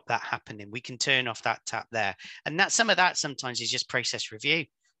to stop that happening, we can turn off that tap there. And that some of that sometimes is just process review.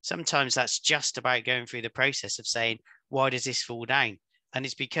 Sometimes that's just about going through the process of saying, why does this fall down? And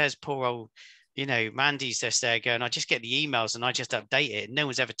it's because poor old, Mandy's just there going, I just get the emails and I just update it. No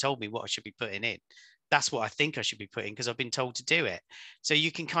one's ever told me what I should be putting in. That's what I think I should be putting because I've been told to do it. So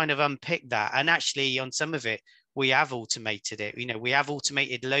you can kind of unpick that. And actually on some of it, we have automated it. We have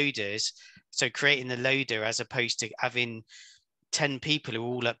automated loaders. So creating the loader as opposed to having 10 people who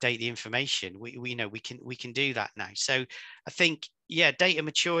all update the information. We can do that now. So I think, yeah, data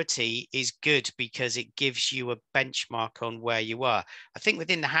maturity is good because it gives you a benchmark on where you are. I think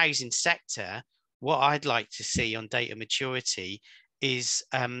within the housing sector, what I'd like to see on data maturity is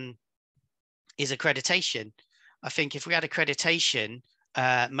accreditation. I think if we had accreditation,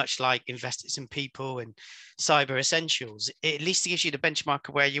 much like Investors in People and Cyber Essentials, it at least gives you the benchmark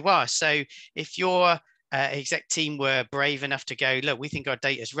of where you are. So if your exec team were brave enough to go, look, we think our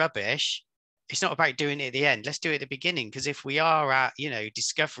data is rubbish, it's not about doing it at the end. Let's do it at the beginning, because if we are at,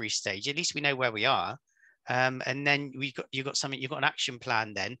 discovery stage, at least we know where we are. And then you've got an action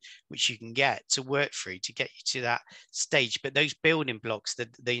plan then, which you can get to work through to get you to that stage. But those building blocks, that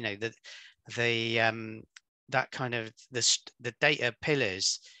kind of the data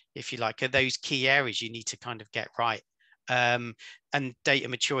pillars, if you like, are those key areas you need to kind of get right. And data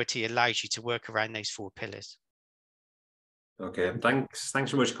maturity allows you to work around those 4 pillars. Okay, thanks very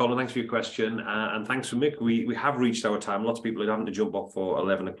much, Colin. Thanks for your question, and thanks for Mick. We have reached our time. Lots of people are having to jump off for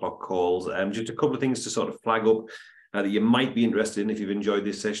 11 o'clock calls. Just a couple of things to sort of flag up that you might be interested in if you've enjoyed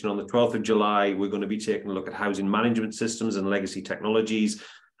this session. On the 12th of July, we're going to be taking a look at housing management systems and legacy technologies,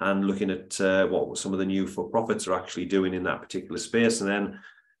 and looking at what some of the new for-profits are actually doing in that particular space. And then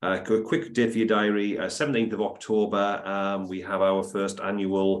a quick date for your diary, 17th of October, we have our first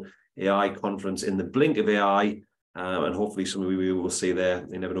annual AI conference in the blink of AI. And hopefully some of you will see there.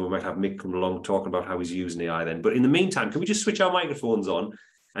 You never know, we might have Mick come along talking about how he's using AI then. But in the meantime, can we just switch our microphones on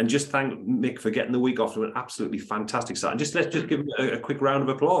and just thank Mick for getting the week off to an absolutely fantastic start. And let's just give him a quick round of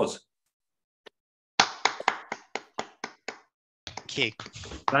applause. Thank you.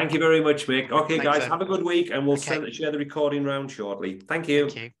 Thank you very much, Mick. Okay, Thanks, guys, have a good week, and we'll okay. share the recording round shortly. Thank you.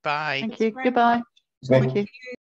 Thank you. Bye. Thank you. Goodbye. Thank Thank you.